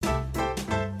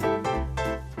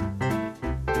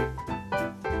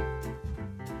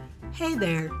Hey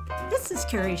there, this is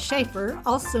Kerry Schaefer,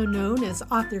 also known as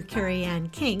author Kerry Ann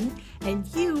King, and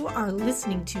you are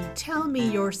listening to Tell Me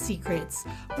Your Secrets,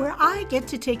 where I get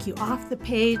to take you off the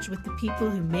page with the people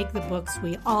who make the books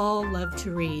we all love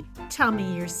to read. Tell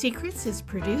Me Your Secrets is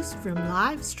produced from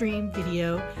live stream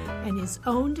video and is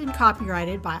owned and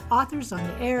copyrighted by Authors on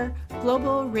the Air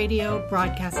Global Radio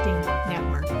Broadcasting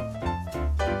Network.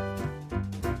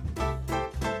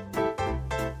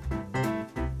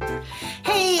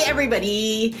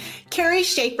 Everybody, Kerry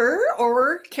Schaefer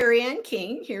or Kerry Ann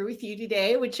King here with you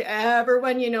today, whichever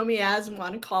one you know me as and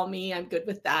want to call me, I'm good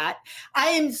with that. I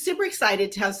am super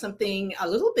excited to have something a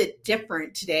little bit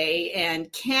different today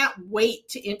and can't wait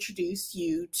to introduce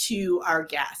you to our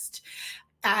guest.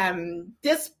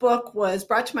 This book was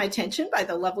brought to my attention by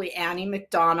the lovely Annie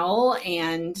McDonnell,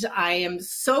 and I am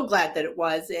so glad that it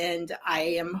was, and I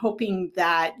am hoping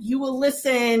that you will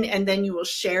listen and then you will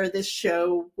share this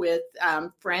show with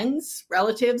friends,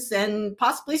 relatives, and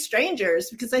possibly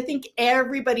strangers, because I think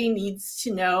everybody needs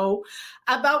to know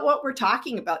about what we're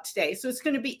talking about today. So it's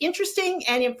going to be interesting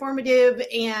and informative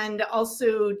and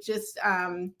also just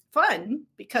fun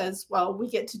because, well, we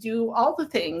get to do all the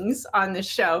things on this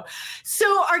show.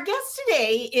 So our guest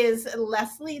today is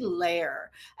Leslie Lehr,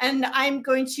 and I'm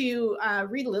going to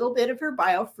read a little bit of her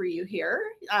bio for you here.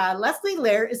 Leslie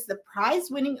Lehr is the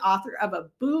prize-winning author of A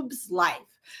Boob's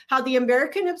Life, How the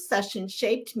American Obsession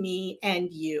Shaped Me and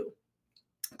You.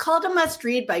 Called a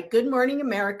must-read by Good Morning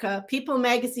America, People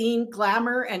Magazine,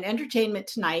 Glamour, and Entertainment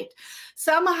Tonight,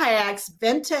 Salma Hayek's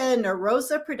Venta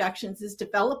Narosa Productions is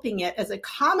developing it as a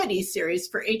comedy series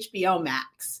for HBO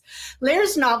Max.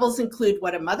 Lehr's novels include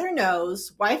What a Mother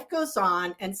Knows, Wife Goes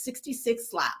On, and 66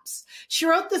 Slaps. She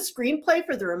wrote the screenplay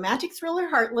for the romantic thriller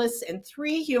Heartless and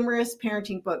 3 humorous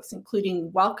parenting books,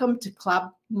 including Welcome to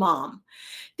Club Mom.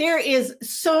 There is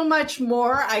so much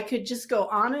more. I could just go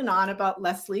on and on about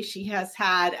Leslie. She has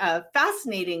had a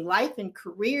fascinating life and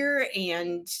career,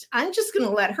 and I'm just going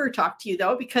to let her talk to you,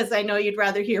 though, because I know you'd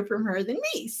rather hear from her than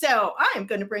me. So I'm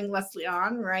going to bring Leslie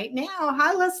on right now.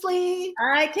 Hi, Leslie.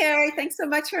 Hi, Kerry. Thanks so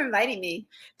much for inviting me.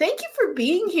 Thank you for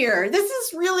being here. This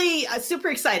is really super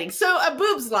exciting. So A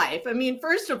Boob's Life. I mean,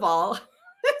 first of all,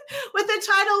 with a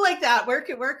title like that, where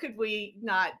could we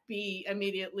not be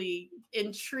immediately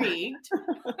intrigued?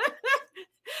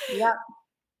 Yep.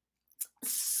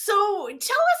 So tell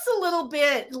us a little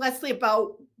bit, Leslie,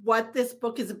 about what this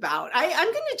book is about. I'm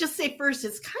going to just say first,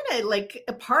 it's kind of like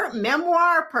a part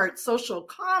memoir, part social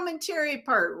commentary,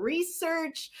 part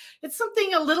research. It's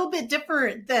something a little bit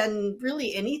different than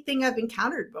really anything I've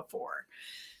encountered before.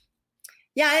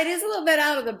 Yeah, it is a little bit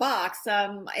out of the box.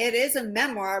 It is a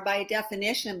memoir by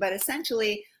definition, but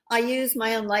essentially I use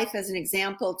my own life as an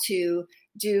example to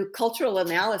do cultural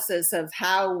analysis of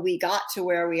how we got to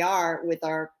where we are with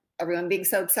everyone being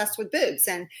so obsessed with boobs.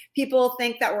 And people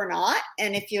think that we're not.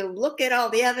 And if you look at all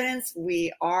the evidence,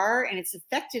 we are, and it's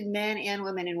affected men and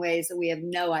women in ways that we have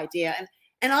no idea.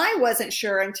 And I wasn't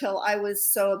sure until I was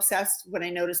so obsessed when I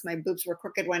noticed my boobs were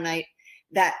crooked one night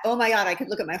that, oh my God, I could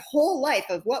look at my whole life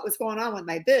of what was going on with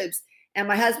my boobs. And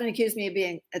my husband accused me of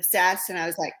being obsessed. And I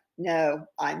was like, no,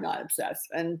 I'm not obsessed.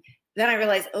 And then I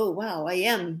realized, oh, wow, I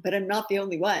am, but I'm not the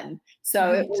only one.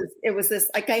 So it was this,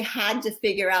 like I had to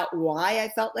figure out why I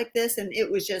felt like this. And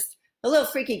it was just a little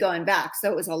freaky going back.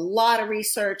 So it was a lot of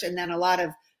research and then a lot of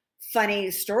funny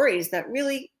stories that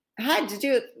really had to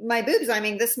do with my boobs. I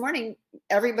mean, this morning,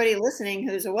 everybody listening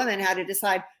who's a woman had to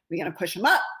decide, we're going to push them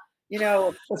up,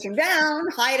 push them down,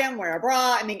 hide them, wear a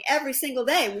bra. I mean, every single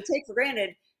day we take for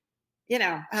granted,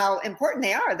 how important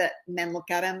they are that men look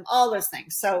at them, all those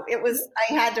things. So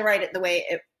I had to write it the way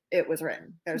it was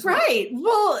written. Right.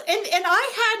 Well, and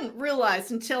I hadn't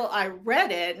realized until I read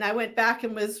it, and I went back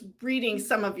and was reading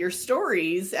some of your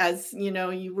stories as,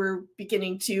 you were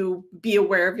beginning to be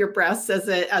aware of your breasts as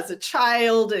a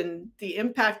child and the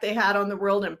impact they had on the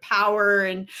world and power.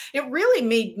 And it really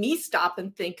made me stop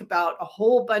and think about a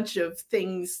whole bunch of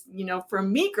things,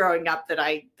 from me growing up that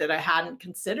I hadn't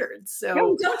considered. So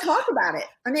we don't talk about it.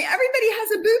 I mean, everybody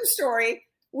has a boob story.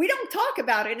 We don't talk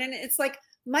about it. And it's like,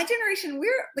 my generation,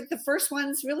 we're like the first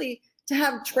ones really to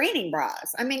have training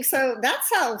bras. I mean, so that's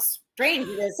how strange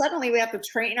it is. Suddenly we have to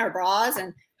train our bras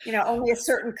and, only a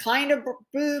certain kind of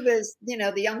boob is,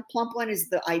 the young plump one is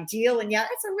the ideal. And yeah,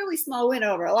 it's a really small win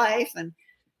over life. And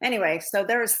anyway, so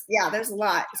there's a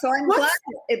lot. So I'm glad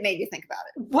it made you think about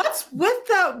it. What's with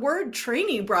that word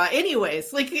training bra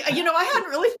anyways? Like, I hadn't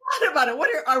really thought about it. What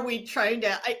are we trying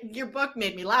to, your book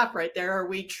made me laugh right there. Are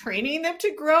we training them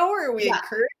to grow or are we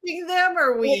encouraging accepting them,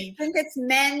 or I think it's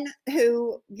men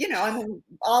who, I mean,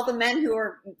 all the men who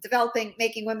were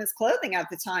making women's clothing at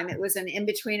the time, it was an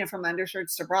in-betweener from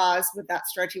undershirts to bras with that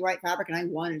stretchy white fabric, and I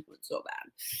wanted one so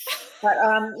bad. But,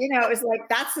 it was like,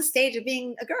 that's the stage of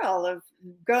being a girl, of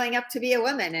growing up to be a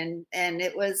woman, and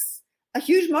it was a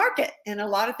huge market, and a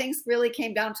lot of things really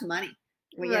came down to money.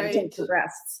 Take the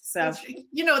breasts. So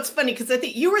it's funny because I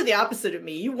think you were the opposite of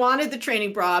me. You wanted the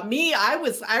training bra. Me,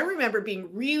 I remember being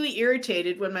really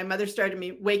irritated when my mother started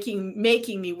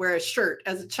making me wear a shirt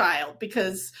as a child,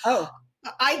 because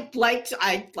I liked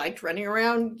running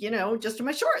around, just in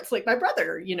my shorts like my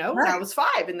brother, when I was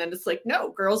 5, and then it's like,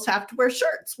 no, girls have to wear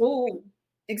shirts. Well,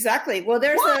 exactly. Well,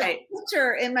 there's a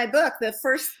picture in my book. The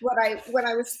first, when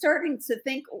I was starting to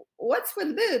think, what's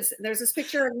with boobs? There's this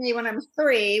picture of me when I'm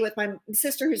 3 with my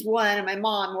sister who's 1 and my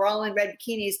mom. We're all in red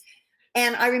bikinis.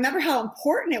 And I remember how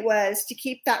important it was to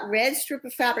keep that red strip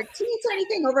of fabric, teeny tiny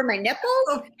thing over my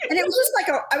nipples. And it was just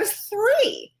like, I was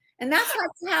 3. And that's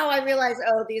how I realized,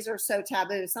 these are so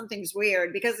taboo. Something's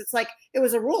weird, because it's like, it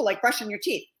was a rule, like brushing your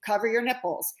teeth, cover your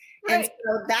nipples. Right. And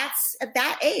so that's, at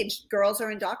that age, girls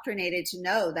are indoctrinated to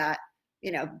know that,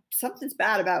 something's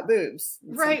bad about boobs.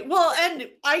 Right. Well, and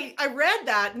I read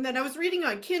that, and then I was reading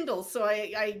on Kindle. So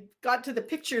I got to the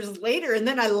pictures later, and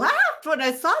then I laughed when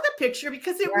I saw the picture,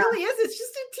 because it really is. It's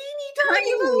just a teeny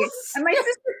tiny little. And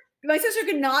my sister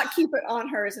could not keep it on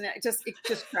hers, and it just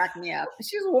cracked me up.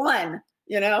 She was 1.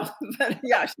 But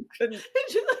yeah, she couldn't.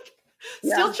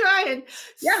 Still trying.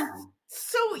 Yeah.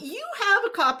 So you have a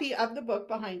copy of the book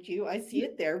behind you. I see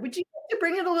it there. Would you like to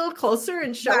bring it a little closer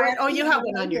and show it? Oh, you have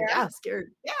one on your desk.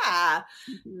 Yeah.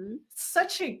 Mm-hmm.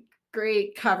 Such a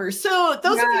great cover. So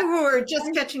those of you who are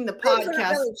just catching the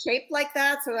podcast, really shaped like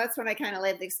that. So that's when I kind of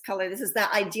like this color. This is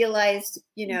that idealized,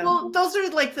 Well, those are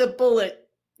like the bullet.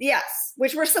 Yes,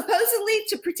 which were supposedly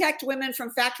to protect women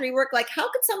from factory work. Like,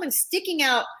 how could someone sticking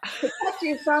out protect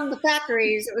you from the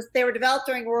factories? They were developed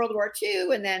during World War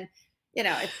II, and then,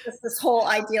 it's just this whole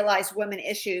idealized women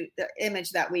the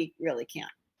image that we really can't.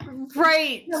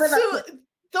 Right. So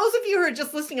those of you who are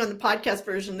just listening on the podcast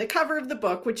version, the cover of the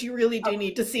book, which you really do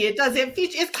need to see, it's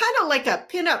kind of like a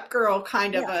pinup girl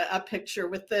kind of a picture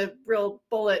with the real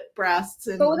bullet breasts,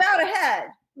 but without a head.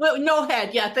 Well, no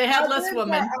head. Yeah, the headless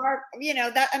woman.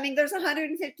 There's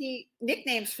 150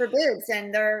 nicknames for boobs,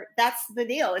 and that's the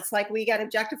deal. It's like, we got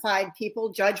objectified people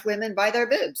judge women by their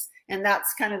boobs, and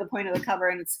that's kind of the point of the cover.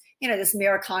 And it's this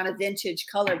Americana vintage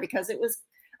color, because it was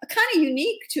kind of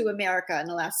unique to America in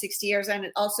the last 60 years, and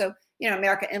it also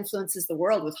America influences the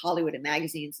world with Hollywood and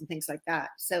magazines and things like that.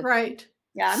 So right,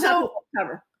 yeah. So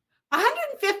cover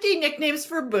 150 nicknames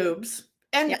for boobs.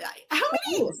 And how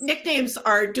many nicknames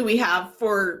do we have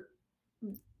for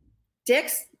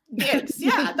dicks? Dicks,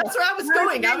 yeah, that's where I was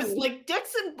going. I was like,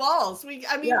 dicks and balls. We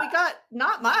got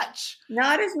not much.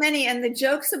 Not as many, and the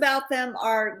jokes about them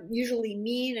are usually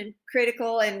mean and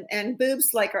critical, and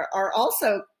boobs are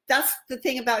also. That's the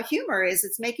thing about humor, is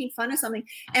it's making fun of something.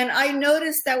 And I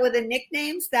noticed that with the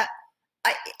nicknames, that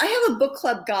I have a book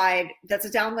club guide that's a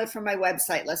download from my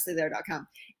website, leslielehr.com.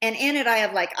 And in it, I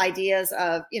have like ideas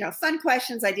of, fun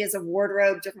questions, ideas of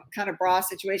wardrobe, different kind of bra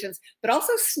situations, but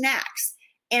also snacks.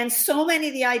 And so many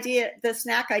of the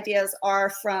snack ideas are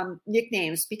from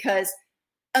nicknames, because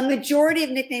a majority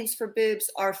of nicknames for boobs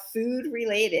are food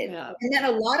related. Yeah. And then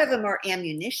a lot of them are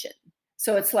ammunition.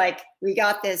 So it's like, we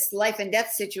got this life and death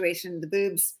situation, the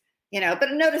boobs,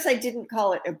 but notice I didn't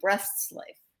call it a breasts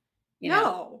life.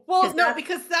 No,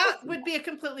 because that would be a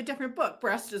completely different book.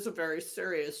 Breast is a very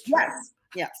serious term.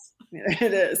 Yes,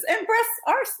 it is. And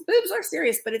boobs are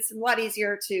serious, but it's a lot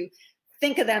easier to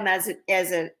think of them as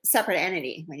a separate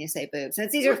entity when you say boobs. And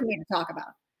it's easier for me to talk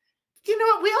about. You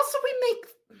know what?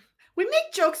 We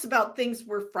make jokes about things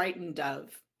we're frightened of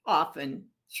often.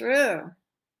 True.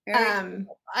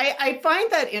 I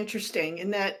find that interesting,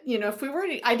 in that,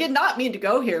 I did not mean to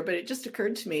go here, but it just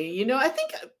occurred to me, I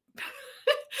think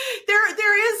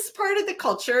there is part of the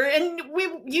culture, and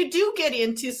you do get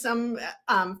into some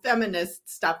feminist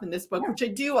stuff in this book, which I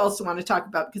do also want to talk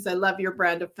about, because I love your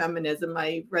brand of feminism.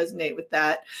 I resonate with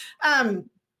that. That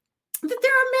there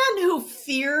are men who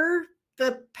fear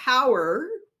the power,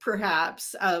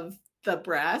 perhaps, of the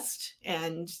breast,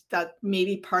 and that may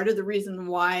be part of the reason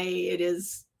why it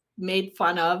is made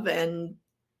fun of and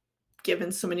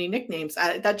given so many nicknames.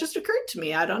 That just occurred to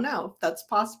me. I don't know if that's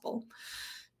possible.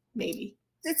 Maybe.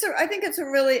 I think it's a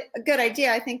really good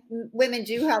idea. I think women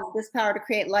do have this power to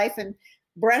create life, and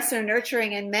breasts are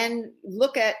nurturing, and men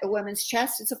look at a woman's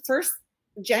chest. It's a first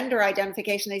gender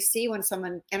identification they see when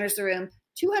someone enters the room.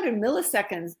 200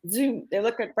 milliseconds, zoom, they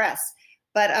look at breasts.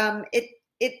 But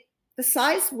the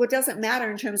size what doesn't matter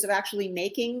in terms of actually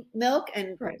making milk,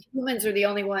 and Right. humans are the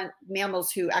only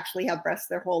mammals who actually have breasts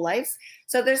their whole lives.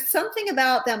 So there's something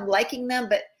about them liking them,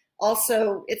 but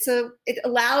also it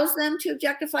allows them to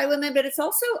objectify women, but it's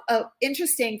also an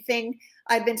interesting thing.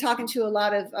 I've been talking to a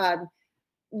lot of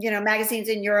magazines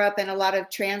in Europe and a lot of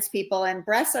trans people, and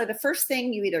breasts are the first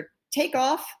thing you either take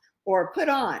off or put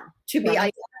on to be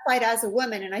identified as a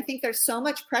woman. And I think there's so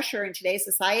much pressure in today's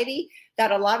society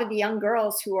that a lot of the young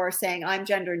girls who are saying I'm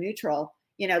gender neutral,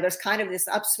 there's kind of this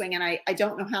upswing. And I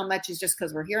don't know how much is just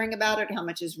because we're hearing about it, how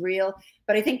much is real,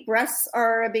 but I think breasts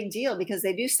are a big deal because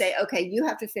they do say, okay, you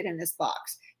have to fit in this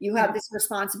box. You have these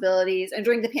responsibilities. And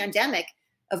during the pandemic,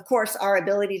 of course, our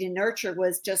ability to nurture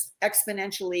was just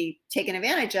exponentially taken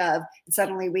advantage of. And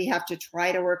suddenly we have to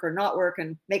try to work or not work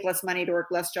and make less money to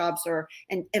work less jobs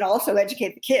and also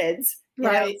educate the kids.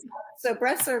 Right. So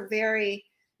breasts are they're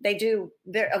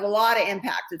of a lot of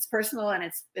impact. It's personal and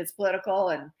it's political.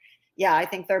 And yeah, I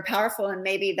think they're powerful. And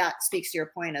maybe that speaks to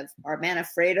your point of, are men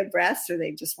afraid of breasts, or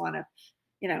they just want to,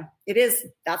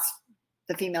 that's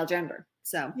the female gender.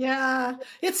 So yeah,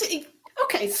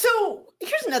 okay. So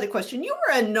here's another question. You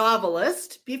were a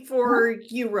novelist before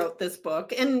you wrote this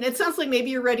book, and it sounds like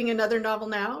maybe you're writing another novel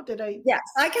now. Did I? Yes,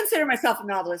 I consider myself a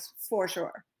novelist for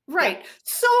sure. Right. Yeah.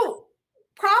 So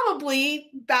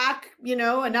probably back,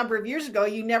 a number of years ago,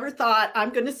 you never thought,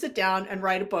 I'm going to sit down and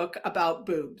write a book about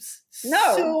boobs.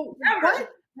 No. So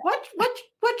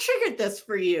what triggered this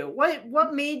for you?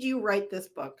 What made you write this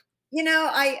book?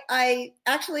 I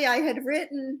had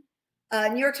written a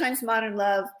New York Times Modern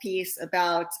Love piece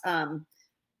about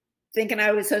thinking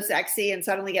I was so sexy and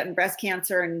suddenly getting breast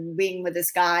cancer and being with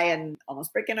this guy and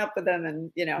almost breaking up with him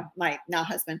and, my now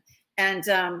husband.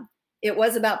 And it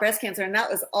was about breast cancer. And that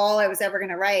was all I was ever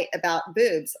going to write about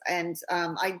boobs. And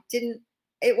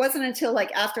it wasn't until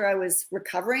like after I was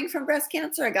recovering from breast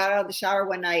cancer, I got out of the shower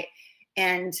one night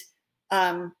and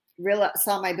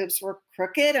saw my boobs were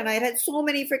crooked, and I had so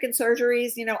many freaking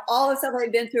surgeries, all the stuff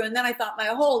I'd been through. And then I thought my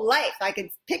whole life I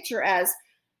could picture as,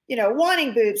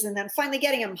 wanting boobs and then finally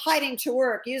getting them, hiding to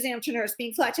work, using them to nurse,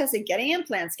 being flat chested, getting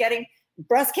implants, getting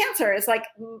breast cancer. It's like,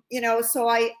 so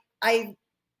I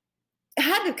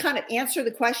had to kind of answer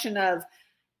the question of,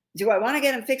 do I want to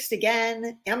get them fixed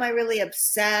again? Am I really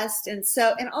obsessed? And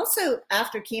also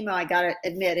after chemo, I got to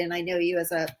admit, and I know you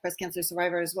as a breast cancer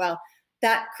survivor as well,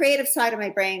 that creative side of my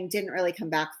brain didn't really come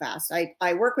back fast.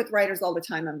 I work with writers all the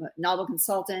time. I'm a novel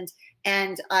consultant,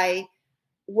 and I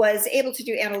was able to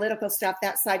do analytical stuff.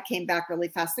 That side came back really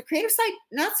fast. The creative side,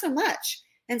 not so much.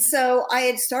 And so I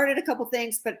had started a couple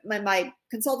things, but my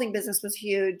consulting business was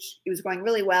huge. It was going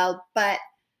really well. But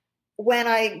when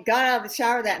I got out of the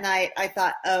shower that night, I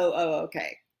thought,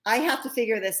 okay, I have to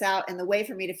figure this out. And the way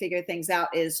for me to figure things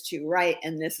out is to write.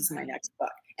 And this is my next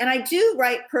book. And I do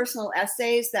write personal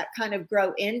essays that kind of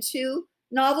grow into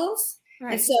novels.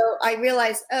 Right. And so I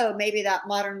realized, maybe that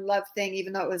modern love thing,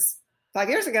 even though it was 5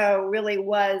 years ago, really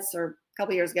was, or a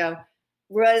couple years ago,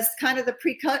 was kind of the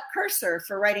precursor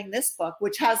for writing this book,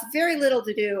 which has very little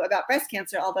to do about breast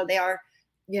cancer, although they are,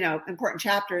 important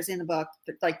chapters in the book,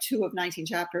 like 2 of 19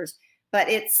 chapters. But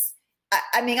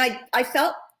I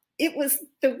felt it was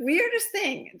the weirdest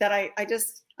thing that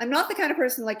I'm not the kind of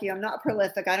person like you. I'm not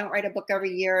prolific. I don't write a book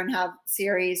every year and have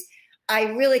series. I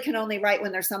really can only write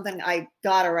when there's something I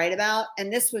got to write about.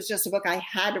 And this was just a book I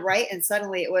had to write. And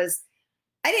suddenly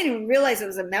I didn't even realize it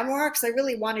was a memoir because I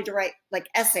really wanted to write like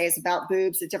essays about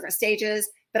boobs at different stages.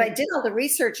 But I did all the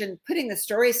research and putting the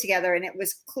stories together, and it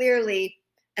was clearly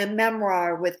a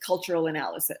memoir with cultural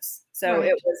analysis. So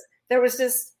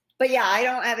but yeah, I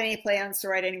don't have any plans to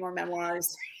write any more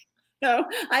memoirs. No,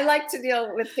 I like to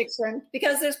deal with fiction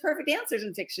because there's perfect answers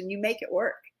in fiction. You make it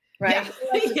work, right?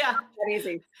 Yeah. That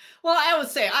easy. Well, I always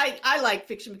say I like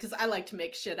fiction because I like to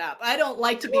make shit up. I don't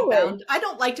like to be bound. I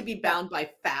don't like to be bound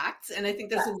by facts. And I think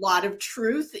there's a lot of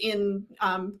truth in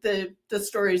the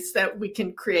stories that we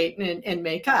can create and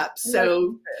make up.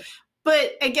 So,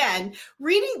 but again,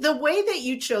 reading the way that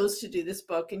you chose to do this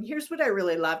book, and here's what I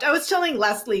really loved. I was telling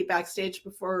Leslie backstage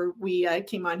before we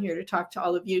came on here to talk to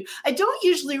all of you, I don't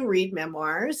usually read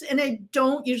memoirs and I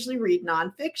don't usually read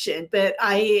nonfiction, but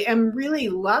I am really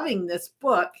loving this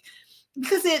book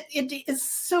because it is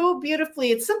so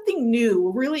beautifully, it's something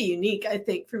new, really unique, I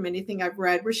think, from anything I've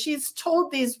read, where she's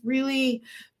told these really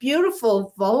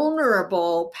beautiful,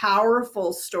 vulnerable,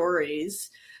 powerful stories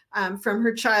from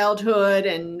her childhood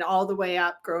and all the way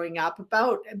up, growing up,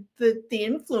 about the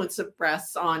influence of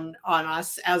breasts on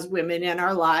us as women in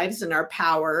our lives and our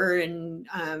power. And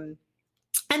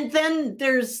then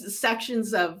there's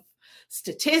sections of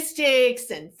statistics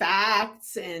and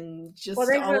facts and just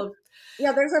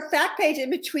Yeah, there's a fact page in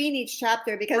between each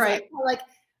chapter because I feel like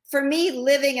for me,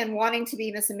 living and wanting to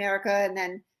be Miss America and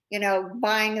then,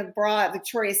 buying a bra at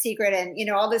Victoria's Secret and,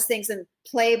 all those things and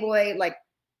Playboy, like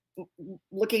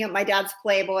looking at my dad's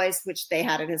Playboys, which they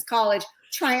had at his college,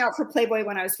 trying out for Playboy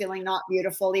when I was feeling not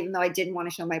beautiful, even though I didn't want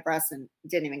to show my breasts and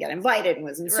didn't even get invited and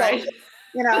was insulted.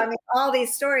 Right. All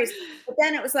these stories. But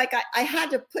then it was like I had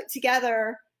to put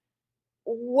together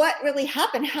what really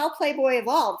happened, how Playboy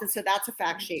evolved. And so that's a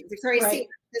fact sheet. Victoria's Secret,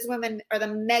 these women are the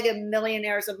mega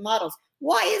millionaires of models.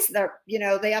 Why is there,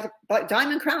 they have a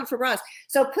diamond crown for bras.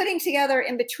 So putting together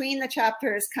in between the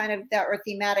chapters kind of that or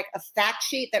thematic, a fact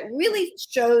sheet that really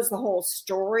shows the whole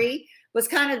story was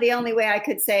kind of the only way I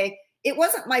could say it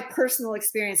wasn't my personal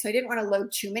experience. So I didn't want to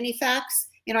load too many facts.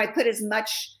 I put as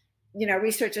much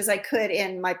research as I could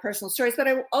in my personal stories, but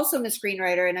I also am a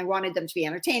screenwriter and I wanted them to be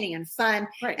entertaining and fun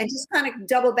and just kind of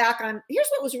double back on here's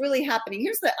what was really happening.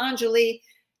 Here's the Anjali,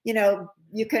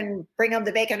 you can bring them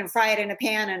the bacon and fry it in a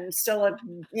pan and still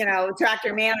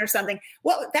tractor man or something.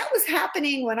 Well, that was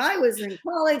happening when I was in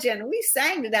college and we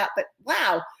sang to that, but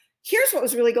wow, here's what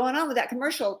was really going on with that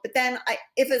commercial. But then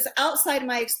if it's outside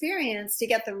my experience to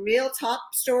get the real top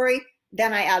story,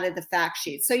 then I added the fact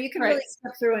sheet. So you can really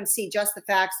step through and see just the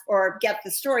facts or get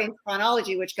the story in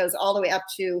chronology, which goes all the way up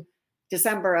to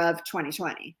December of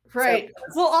 2020. Right. So,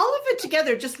 well, all of it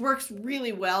together just works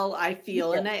really well, I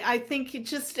feel. Yeah. And I think it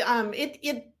just,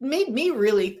 it made me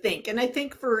really think. And I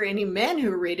think for any men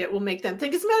who read it will make them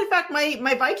think. As a matter of fact,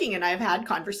 my Viking and I have had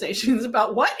conversations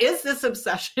about what is this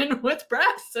obsession with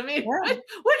breasts? I mean, what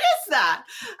is that?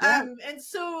 Yeah. And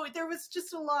so there was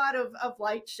just a lot of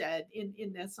light shed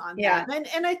in this on that.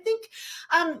 And I think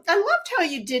I loved how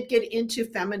you did get into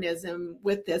feminism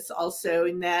with this also,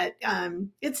 in that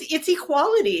it's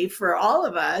equality for all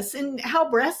of us, and how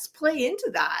breasts play into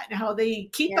that, how they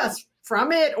keep us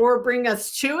from it or bring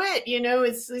us to it.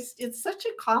 It's such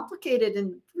a complicated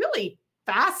and really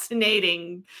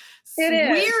fascinating.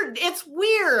 Weird. It's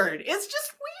weird. It's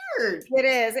just weird. It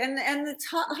is. And the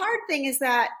hard thing is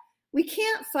that we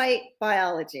can't fight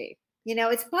biology.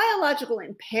 It's biological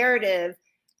imperative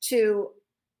to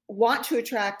want to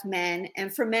attract men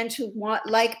and for men to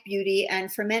like beauty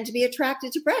and for men to be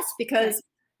attracted to breasts because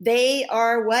they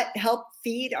are what help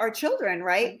feed our children,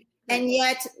 right? And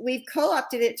yet we've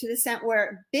co-opted it to the extent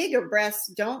where bigger breasts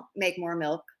don't make more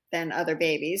milk than other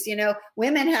babies.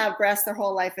 Women have breasts their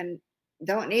whole life and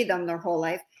don't need them their whole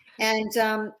life. And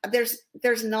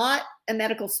there's not a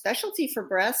medical specialty for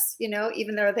breasts,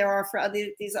 even though there are for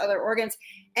these other organs.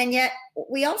 And yet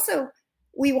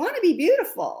we want to be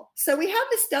beautiful. So we have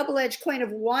this double-edged coin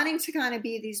of wanting to kind of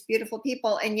be these beautiful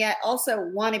people and yet also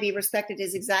want to be respected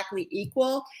as exactly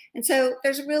equal. And so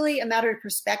there's really a matter of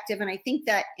perspective. And I think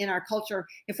that in our culture,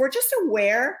 if we're just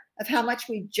aware of how much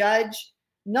we judge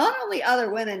not only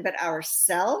other women, but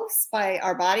ourselves by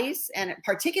our bodies and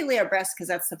particularly our breasts, because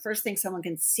that's the first thing someone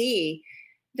can see,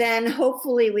 then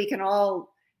hopefully we can all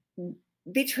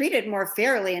be treated more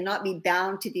fairly and not be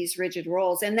bound to these rigid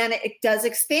roles. And then it does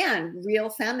expand. Real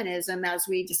feminism, as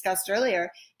we discussed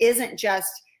earlier, isn't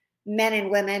just men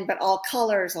and women, but all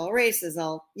colors, all races,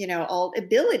 all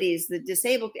abilities, the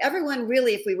disabled, everyone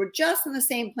really, if we were just on the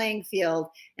same playing field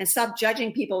and stop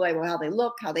judging people by how they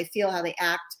look, how they feel, how they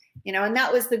act, and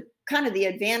that was the kind of the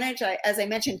advantage. As I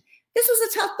mentioned, this was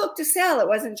a tough book to sell. It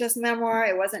wasn't just memoir.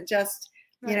 It wasn't just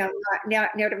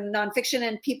narrative nonfiction,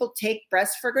 and people take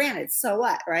breasts for granted. So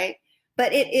what, right?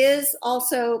 But it is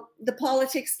also, the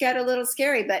politics get a little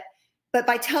scary. But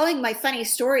by telling my funny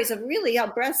stories of really how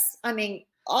breasts, I mean,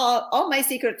 all my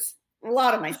secrets, a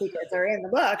lot of my secrets are in the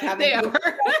book.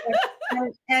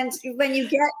 And when you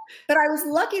get, but I was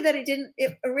lucky that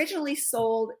it originally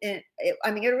sold it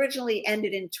originally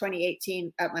ended in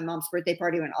 2018 at my mom's birthday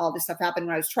party when all this stuff happened.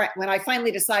 When I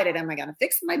finally decided, am I going to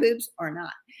fix my boobs or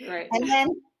not? Right.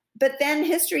 But then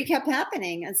history kept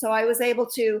happening. And so I was able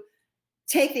to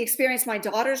take the experience my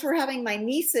daughters were having, my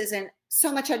nieces, and so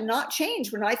much had not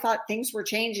changed when I thought things were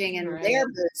changing in their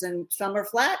boobs, and some are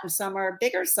flat and some are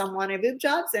bigger, some wanted boob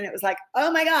jobs. And it was like,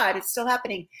 oh my God, it's still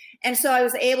happening. And so I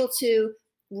was able to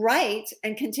write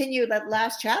and continue that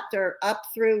last chapter up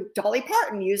through Dolly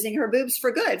Parton using her boobs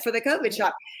for good for the COVID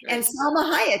shot. Right. And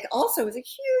Salma Hayek also is a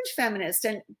huge feminist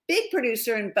and big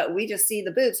producer, but we just see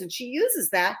the boobs, and she uses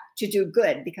that to do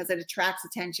good because it attracts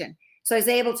attention. So I was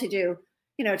able to do,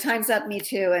 Time's Up, Me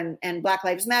Too, and Black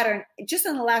Lives Matter. And just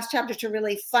in the last chapter to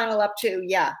really funnel up to,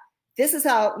 this is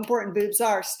how important boobs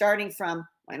are, starting from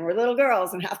when we're little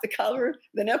girls and have to cover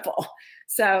the nipple.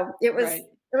 So it was,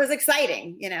 it was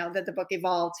exciting, that the book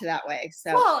evolved to that way.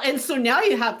 So well, and so now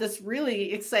you have this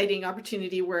really exciting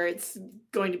opportunity where it's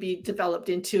going to be developed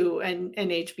into an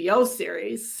HBO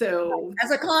series. So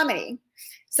as a comedy.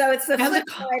 So it's the flip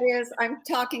side is I'm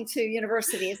talking to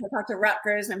universities. I talk to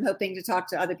Rutgers. I'm hoping to talk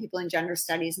to other people in gender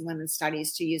studies and women's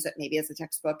studies to use it maybe as a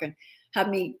textbook and have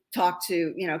me talk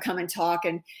to, come and talk.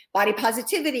 And body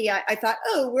positivity. I thought,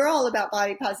 we're all about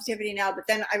body positivity now. But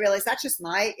then I realized that's just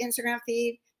my Instagram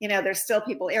feed. There's still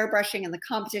people airbrushing and the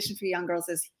competition for young girls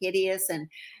is hideous. And,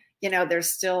 there's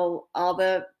still all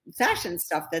the fashion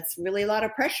stuff that's really a lot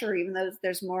of pressure, even though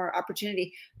there's more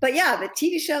opportunity. But yeah, the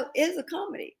TV show is a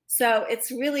comedy. So it's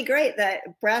really great that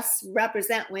breasts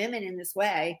represent women in this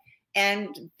way.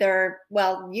 And they're,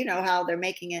 how they're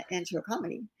making it into a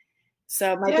comedy.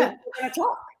 So my boobs are going to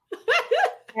talk.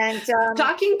 And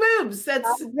talking boobs.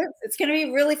 It's going to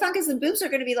be really fun because the boobs are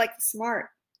going to be like smart.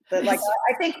 But like,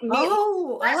 I think.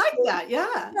 I like that.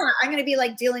 Yeah. I'm going to be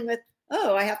like dealing with,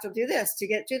 I have to do this to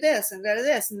get to this and go to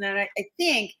this. And then I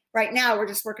think right now we're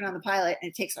just working on the pilot and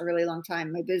it takes a really long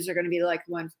time. My boobs are going to be like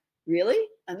one, really?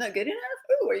 I'm not good enough?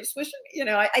 Oh, are you swishing?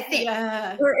 I think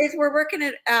we're working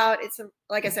it out.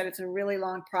 Like I said, it's a really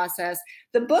long process.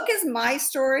 The book is my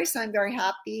story. So I'm very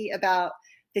happy about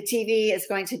the TV is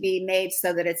going to be made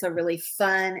so that it's a really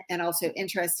fun and also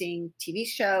interesting TV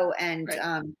show. And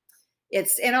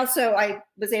and also I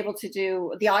was able to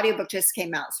do, the audiobook just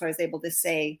came out. So I was able to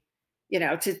say,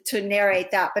 to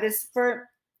narrate that. But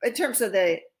in terms of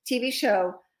the TV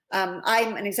show,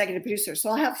 I'm an executive producer,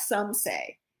 so I'll have some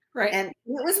say. Right. And it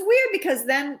was weird because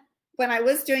then when I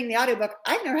was doing the audiobook,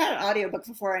 I'd never had an audiobook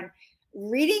before, and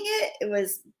reading it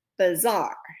was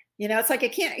bizarre. It's like I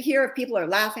can't hear if people are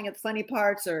laughing at the funny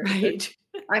parts or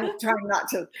I'm trying not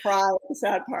to cry at the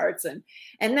sad parts. And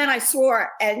then I swore,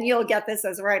 and you'll get this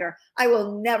as a writer, I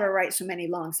will never write so many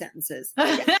long sentences.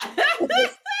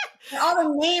 All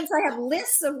the names, I have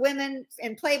lists of women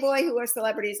in Playboy who are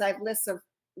celebrities. I have lists of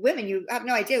women you have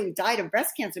no idea who died of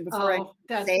breast cancer before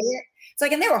I say it. It's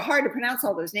like, and they were hard to pronounce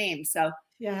all those names. So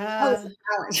that was a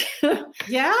challenge.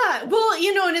 Yeah. Well,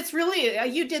 and it's really,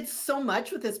 you did so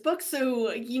much with this book.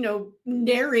 So,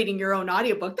 narrating your own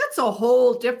audiobook, that's a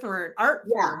whole different art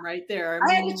form right there.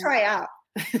 I had to try out.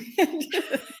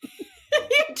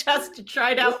 Just to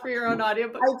try it out for your own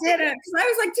audiobook. I did it because I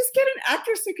was like, just get an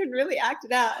actress who can really act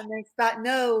it out. And they thought,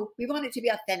 no, we want it to be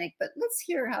authentic, but let's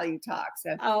hear how you talk.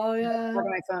 So I worked on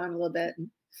my phone a little bit.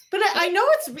 But I know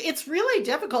it's really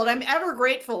difficult. I'm ever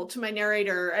grateful to my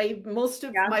narrator. Most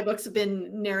of my books have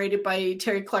been narrated by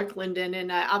Terry Clark Linden,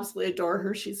 and I absolutely adore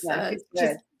her. She's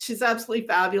absolutely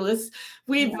fabulous.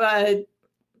 We've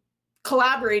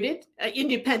collaborated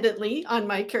independently on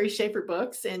my Kerry Schaefer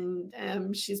books, and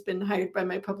she's been hired by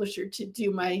my publisher to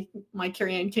do my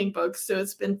Kerry Ann King books, so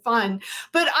it's been fun.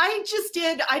 But I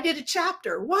did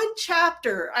one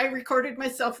chapter I recorded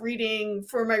myself reading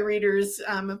for my readers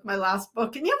of my last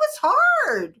book, and it was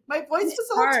hard. My voice was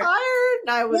all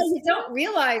tired, and you don't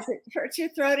realize it hurts your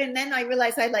throat. And then I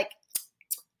realized I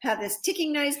have this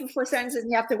ticking noise before sentences,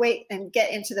 and you have to wait and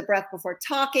get into the breath before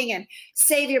talking and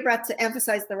save your breath to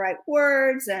emphasize the right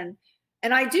words. And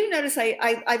I do notice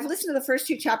I've listened to the first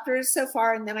 2 chapters so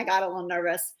far, and then I got a little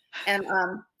nervous. And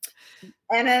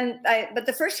but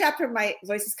the first chapter, my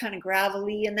voice is kind of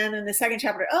gravelly. And then in the second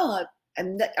chapter,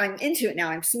 I'm into it now.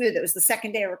 I'm smooth. It was the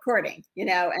second day of recording,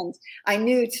 and I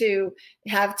knew to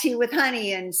have tea with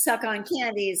honey and suck on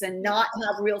candies and not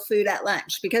have real food at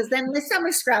lunch, because then my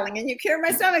stomach's growling and you hear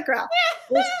my stomach growl.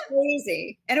 It was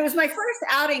crazy. And it was my first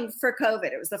outing for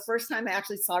COVID. It was the first time I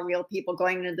actually saw real people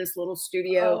going into this little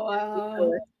studio. Oh,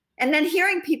 wow. And then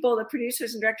hearing people, the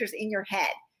producers and directors in your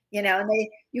head,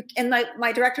 and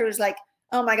my director was like,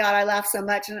 oh my God, I laughed so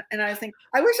much. And I think,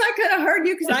 I wish I could have heard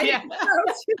you because I didn't know.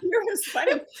 It was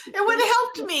funny. It would have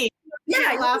helped me.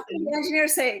 Yeah. The engineer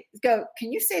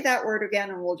can you say that word again?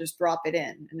 And we'll just drop it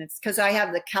in. And it's because I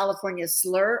have the California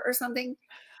slur or something.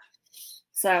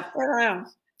 So I don't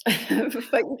know.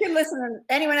 But you can listen.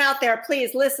 Anyone out there,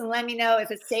 please listen. Let me know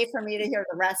if it's safe for me to hear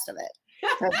the rest of it.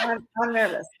 I'm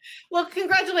nervous. Well,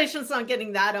 congratulations on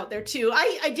getting that out there too.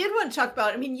 I did want to talk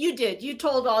about, you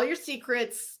told all your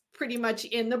secrets pretty much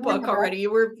in the book already.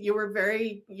 You were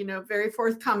very, very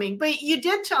forthcoming, but you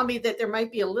did tell me that there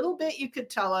might be a little bit you could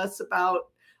tell us about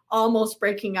almost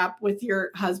breaking up with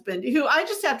your husband, who I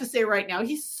just have to say right now,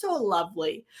 he's so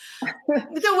lovely.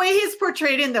 The way he's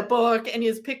portrayed in the book and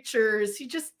his pictures, he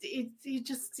just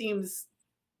seems.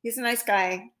 He's a nice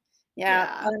guy.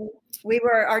 Yeah.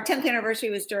 Our 10th anniversary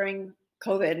was during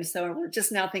COVID. So we're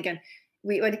just now thinking,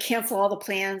 we would cancel all the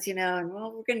plans, and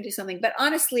we're going to do something. But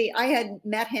honestly, I had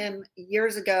met him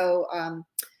years ago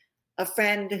a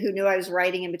friend who knew I was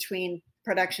writing in between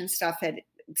production stuff had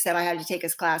said I had to take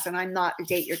his class, and I'm not a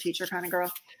date your teacher kind of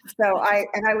girl. So I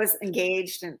was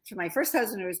engaged to my first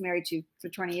husband, who I was married to for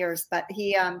 20 years. But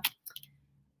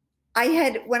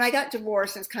when I got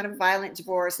divorced, it was kind of a violent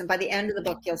divorce. And by the end of the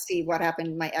book, you'll see what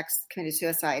happened. My ex committed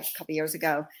suicide a couple of years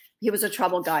ago. He was a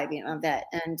troubled guy, Vietnam vet.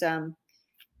 And,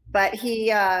 but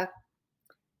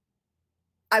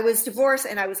I was divorced,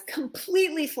 and I was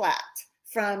completely flat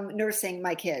from nursing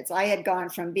my kids. I had gone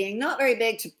from being not very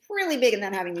big to really big, and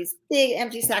then having these big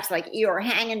empty sacks like Eeyore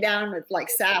hanging down with like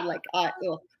sad, like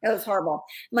it was horrible.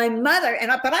 My mother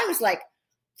but I was like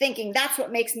thinking that's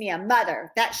what makes me a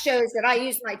mother. That shows that I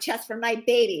use my chest for my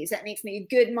babies. That makes me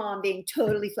a good mom, being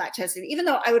totally flat chested. Even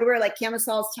though I would wear like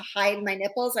camisoles to hide my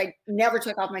nipples, I never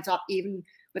took off my top, even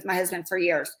with my husband, for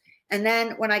years. And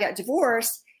then when I got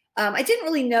divorced, I didn't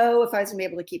really know if I was going to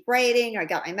be able to keep writing. I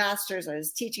got my master's. I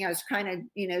was teaching. I was kind of,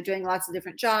 doing lots of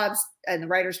different jobs in the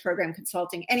writers program,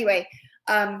 consulting. Anyway,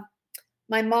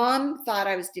 my mom thought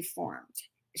I was deformed.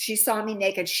 She saw me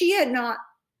naked. She had not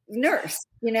nursed.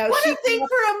 What a thing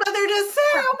for a mother to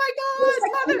say! Oh my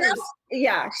God, mothers!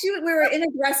 Yeah, we were in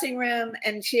a dressing room,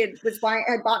 and she had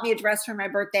bought me a dress for my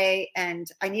birthday, and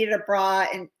I needed a bra,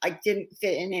 and I didn't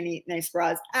fit in any nice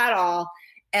bras at all,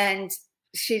 and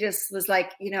she just was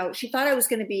like, she thought I was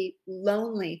going to be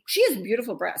lonely. She has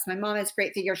beautiful breasts. My mom has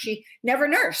great figure. She never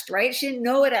nursed, right? She didn't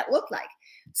know what it looked like.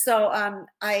 So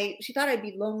she thought I'd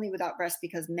be lonely without breasts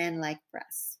because men like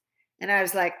breasts. And I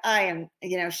was like, I am,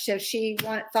 so she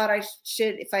thought I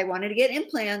should, if I wanted to get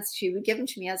implants, she would give them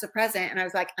to me as a present. And I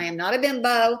was like, I am not a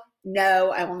bimbo.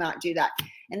 No, I will not do that.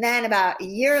 And then about a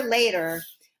year later,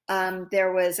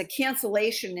 there was a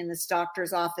cancellation in this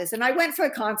doctor's office, and I went for a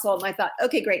consult, and I thought,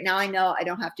 okay, great. Now I know I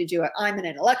don't have to do it. I'm an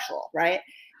intellectual, right?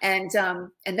 And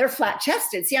they're flat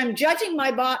chested. See, I'm judging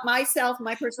myself,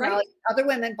 my personality, right, other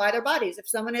women by their bodies. If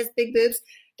someone has big boobs,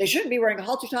 they shouldn't be wearing a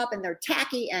halter top, and they're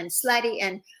tacky and slutty,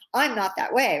 and I'm not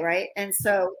that way, right? And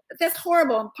so that's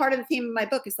horrible. And part of the theme of my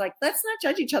book is like, let's not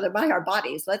judge each other by our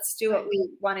bodies. Let's do what we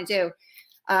want to do.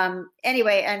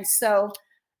 Anyway, and so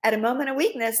at a moment of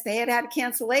weakness, they had a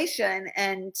cancellation,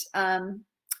 and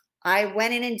I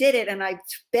went in and did it. And I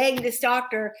begged this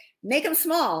doctor, make them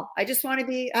small. I just want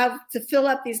to fill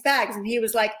up these bags. And he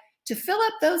was like, to fill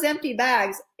up those empty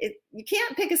bags, you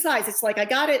can't pick a size. It's like, I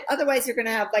got it. Otherwise, you're going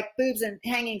to have like boobs and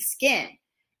hanging skin.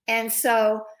 And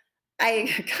so I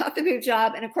got the boob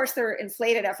job. And of course, they're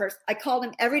inflated at first. I called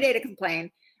him every day to complain.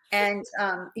 And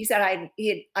he said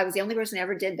I was the only person who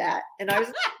ever did that. And I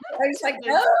was like,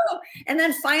 no. And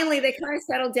then finally they kind of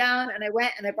settled down, and I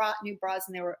went and I brought new bras,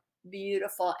 and they were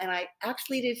beautiful. And I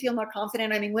actually did feel more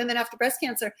confident. I mean, women after breast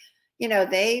cancer,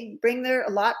 they bring their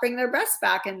breasts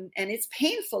back, and it's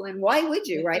painful. And why would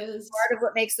you, right? It's part of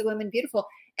what makes the women beautiful.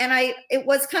 And it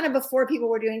was kind of before people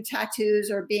were doing tattoos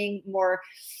or being more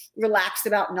relaxed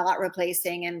about not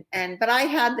replacing. But I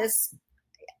had this,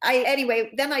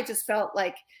 then I just felt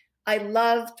like I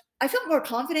felt more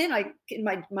confident in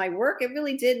my work. It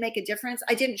really did make a difference.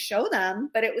 I didn't show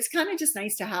them, but it was kind of just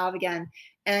nice to have again.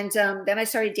 And then I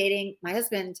started dating my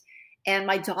husband, and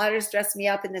my daughters dressed me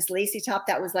up in this lacy top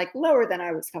that was like lower than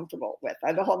I was comfortable with.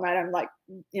 The whole night I'm like,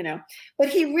 but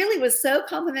he really was so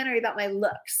complimentary about my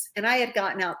looks. And I had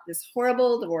gotten out this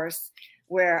horrible divorce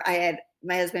where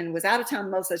my husband was out of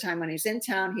town most of the time. When he was in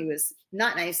town, he was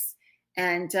not nice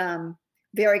and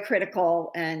very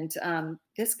critical. And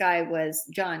this guy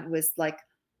John was like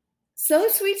so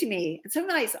sweet to me and so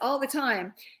nice all the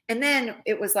time. And then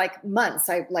it was like months.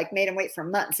 I like made him wait for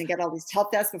months and get all these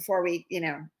health tests before we,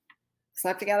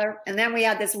 slept together. And then we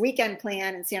had this weekend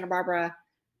plan in Santa Barbara,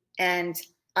 and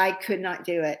I could not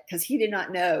do it because he did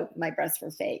not know my breasts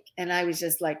were fake. And I was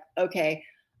just like, okay,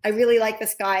 I really like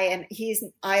this guy, and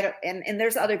and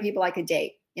there's other people I could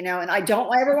date, and I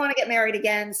don't ever want to get married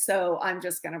again. So I'm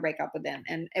just going to break up with him.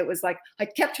 And it was like, I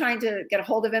kept trying to get a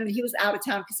hold of him. He was out of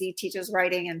town because he teaches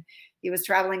writing, and he was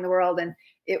traveling the world. And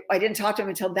I didn't talk to him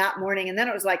until that morning. And then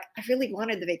it was like, I really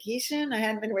wanted the vacation. I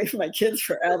hadn't been away from my kids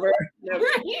forever.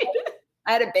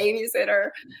 I had a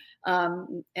babysitter,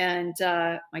 and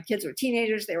my kids were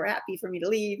teenagers. They were happy for me to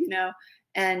leave,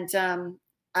 and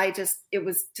it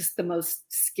was just the most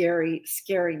scary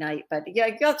night. But yeah,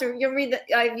 you have to read it.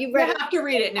 You have to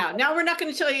read it now. Now we're not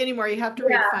going to tell you anymore. You have to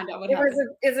read to find out what happened.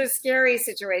 It's a scary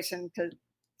situation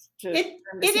it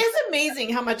is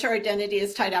amazing how much our identity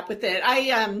is tied up with it. I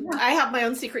have my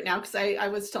own secret now, because I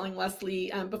was telling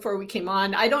Leslie before we came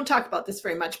on, I don't talk about this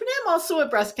very much, but I'm also a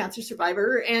breast cancer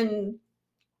survivor, and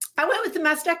I went with the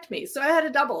mastectomy, so I had a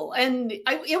double, and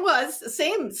it was the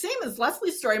same as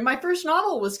Leslie's story. My first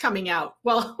novel was coming out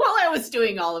while I was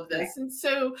doing all of this, and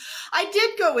so I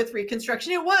did go with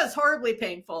reconstruction. It was horribly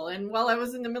painful, and while I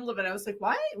was in the middle of it, I was like,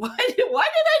 why did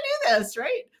I do this,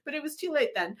 right? But it was too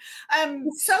late then.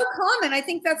 It's so common. I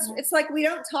think it's like we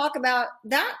don't talk about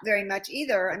that very much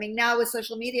either. I mean, now with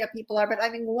social media, people are, but I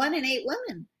mean, 1 in 8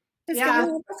 women.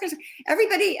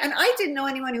 Everybody, and I didn't know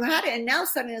anyone who had it, and now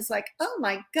suddenly it's like, oh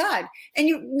my God. And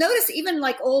you notice even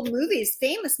like old movies,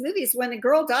 famous movies, when a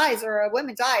girl dies or a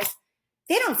woman dies,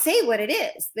 they don't say what it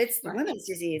is. It's the women's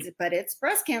disease, but it's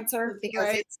breast cancer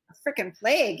because it's a freaking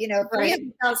plague.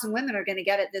 300,000 women are going to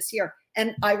get it this year.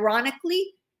 And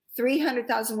ironically,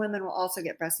 300,000 women will also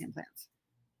get breast implants.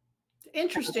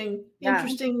 Interesting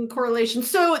correlation.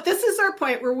 So this is our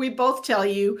point where we both tell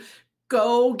you,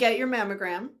 go get your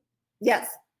mammogram. Yes.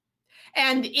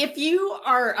 And if you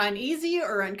are uneasy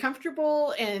or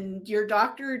uncomfortable and your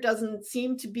doctor doesn't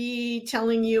seem to be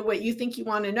telling you what you think you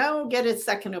want to know, get a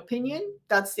second opinion.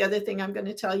 That's the other thing I'm going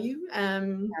to tell you.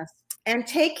 Yes. And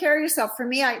take care of yourself. For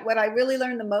me, what I really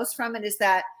learned the most from it is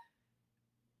that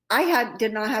I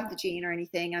did not have the gene or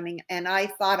anything. I mean, and I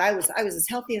thought I was as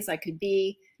healthy as I could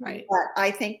be. Right. But I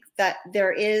think that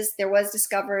there was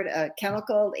discovered a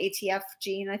chemical ATF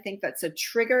gene. I think that's a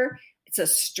trigger. It's a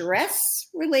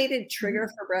stress-related trigger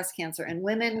for breast cancer. And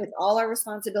women, with all our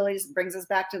responsibilities, brings us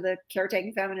back to the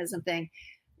caretaking feminism thing.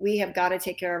 We have got to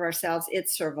take care of ourselves.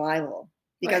 It's survival.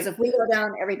 Because if we go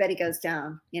down, everybody goes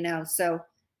down, So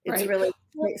it's really,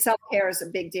 self-care is a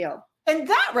big deal. And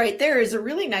that right there is a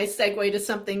really nice segue to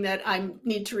something that I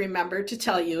need to remember to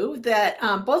tell you, that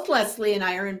both Leslie and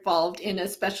I are involved in a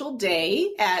special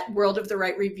day at World of the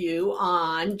Right Review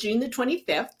on June the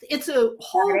 25th. It's a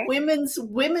whole women's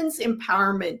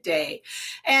empowerment day.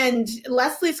 And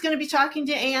Leslie's going to be talking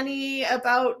to Annie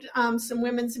about some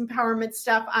women's empowerment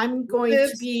stuff. I'm going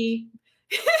to be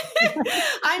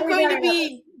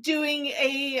doing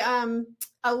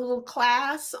a little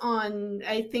class on,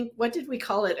 I think, what did we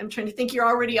call it? I'm trying to think. You're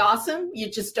already awesome. You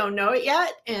just don't know it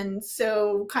yet. And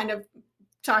so kind of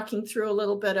talking through a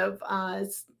little bit of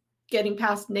getting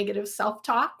past negative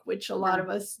self-talk, which a lot of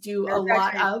us do a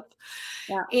lot of.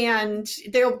 Yeah. And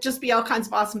there'll just be all kinds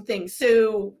of awesome things.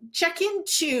 So check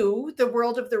into the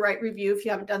World of the Right Review. If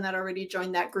you haven't done that already,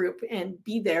 join that group and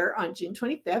be there on June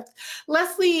 25th.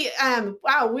 Leslie,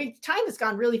 wow, time has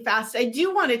gone really fast. I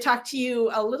do want to talk to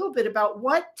you a little bit about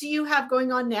what do you have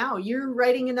going on now? You're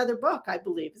writing another book, I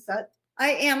believe. Is that?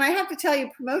 I am. I have to tell you,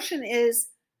 promotion is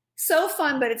so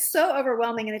fun, but it's so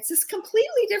overwhelming, and it's this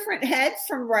completely different head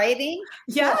from writing.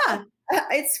 Yeah. So,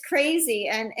 it's crazy.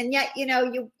 And yet,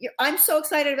 I'm so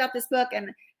excited about this book,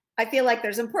 and I feel like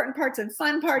there's important parts and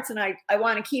fun parts. And I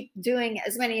want to keep doing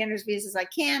as many interviews as I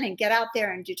can and get out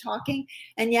there and do talking.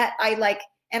 And yet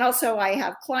and also I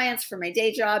have clients for my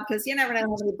day job, because you never know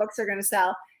how many books are going to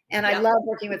sell. And I love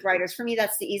working with writers. For me,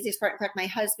 that's the easiest part. In fact, my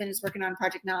husband is working on a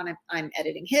project now, and I'm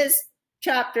editing his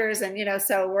chapters. And,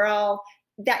 so we're all,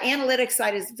 that analytics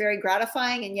side is very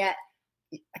gratifying, and yet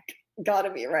I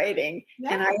gotta be writing.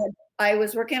 Yeah. And I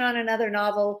was working on another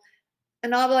novel, a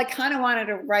novel I kind of wanted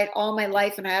to write all my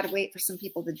life, and I had to wait for some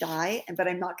people to die. But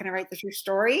I'm not going to write the true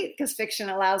story, because fiction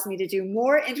allows me to do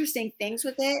more interesting things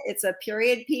with it. It's a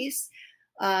period piece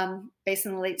based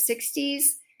in the late 60s,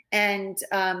 and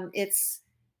it's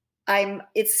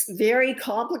very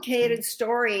complicated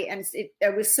story, and I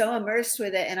was so immersed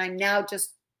with it, and I'm now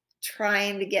just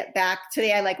trying to get back.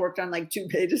 Today I worked on 2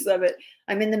 pages of it.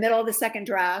 I'm in the middle of the second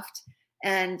draft,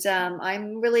 and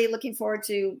I'm really looking forward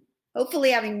to hopefully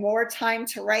having more time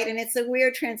to write. And it's a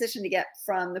weird transition to get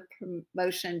from the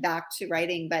promotion back to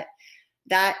writing, but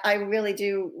that I really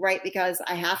do write because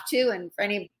I have to. And for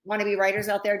any wannabe writers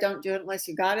out there, don't do it unless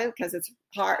you got to, because it's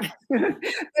hard. But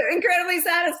incredibly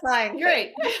satisfying.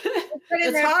 Great.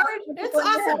 It's hard. It's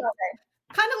awesome.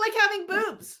 Kind of like having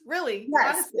boobs, really.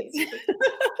 Yes. Honestly.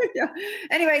 Yeah.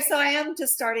 Anyway, so I am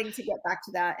just starting to get back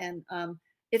to that. And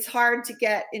it's hard to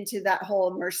get into that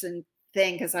whole immersion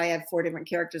thing, because I have 4 different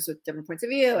characters with different points of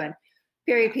view and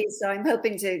period piece. So I'm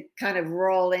hoping to kind of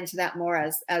roll into that more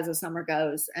as the summer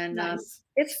goes. And nice.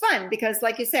 It's fun because,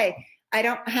 like you say, I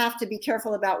don't have to be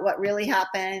careful about what really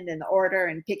happened and the order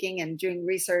and picking and doing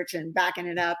research and backing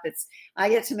it up. I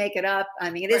get to make it up. I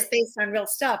mean, it is based on real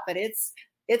stuff, but it's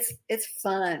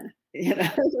fun.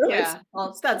 Yeah,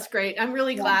 well, that's great. I'm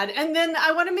really glad. And then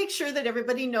I want to make sure that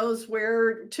everybody knows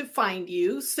where to find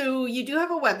you. So you do have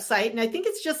a website, and I think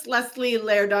it's just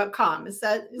leslielehr.com. Is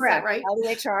that right?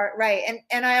 LEHR, right.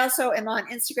 And I also am on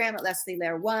Instagram at Leslie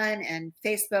Lehr 1, and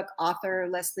Facebook author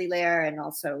Leslie Lehr, and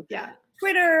also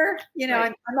Twitter. You know,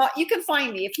 Right. you can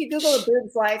find me. If you Google A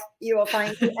Boob's Life, you will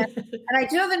find me. And I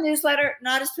do have a newsletter,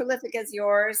 not as prolific as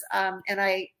yours. And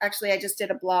I just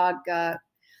did a blog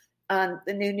on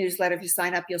the new newsletter. If you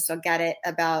sign up, you'll still get it,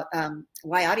 about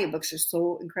why audiobooks are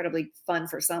so incredibly fun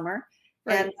for summer.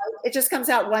 Right. And it just comes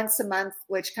out once a month,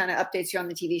 which kind of updates you on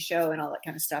the TV show and all that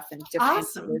kind of stuff. And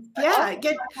awesome. Yeah.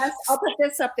 I'll put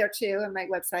this up there too on my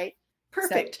website.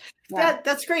 Perfect. So, yeah.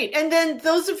 That's great. And then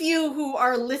those of you who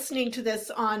are listening to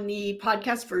this on the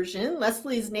podcast version,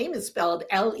 Leslie's name is spelled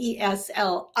Leslie, last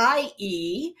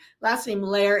name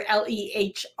Lehr,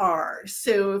 Lehr.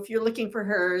 So if you're looking for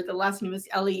her, the last name is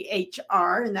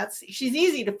Lehr, and she's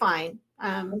easy to find.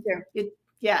 Thank you.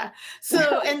 Yeah.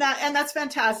 So, and that's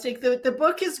fantastic. The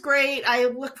book is great. I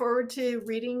look forward to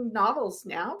reading novels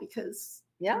now because,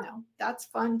 that's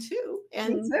fun too.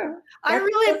 And me too. I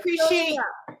really appreciate,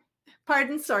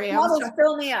 pardon, sorry. Novels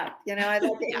fill me up. You know, I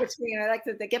like I like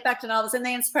to get back to novels, and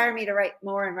they inspire me to write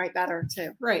more and write better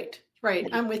too. Right.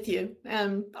 I'm with you.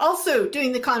 Also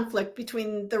doing the conflict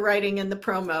between the writing and the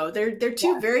promo. They're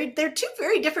two very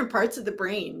different parts of the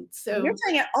brain. So you're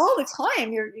doing it all the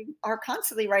time. You are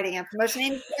constantly writing and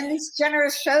promotion in these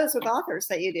generous shows with authors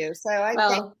that you do. So thank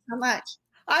you so much.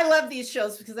 I love these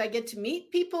shows because I get to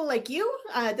meet people like you.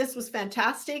 This was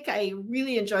fantastic. I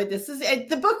really enjoyed this.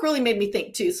 The book really made me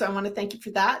think too. So I want to thank you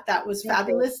for that. That was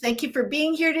fabulous. Thank you for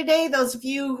being here today. Those of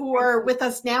you who are with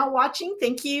us now watching,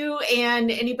 thank you. And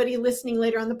anybody listening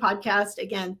later on the podcast,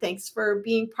 again, thanks for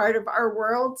being part of our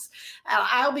worlds.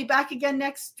 I'll be back again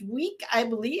next week, I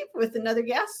believe, with another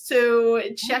guest. So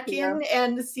check in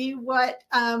and see what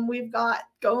we've got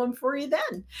going for you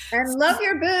then. And love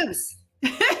your boobs.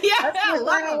 That's my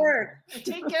final word.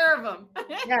 Take care of them.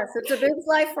 Yes, it's a boob's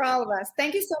life for all of us.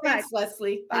 Thank you so much. Thanks,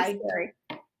 Leslie. Bye. Thanks, Kerry.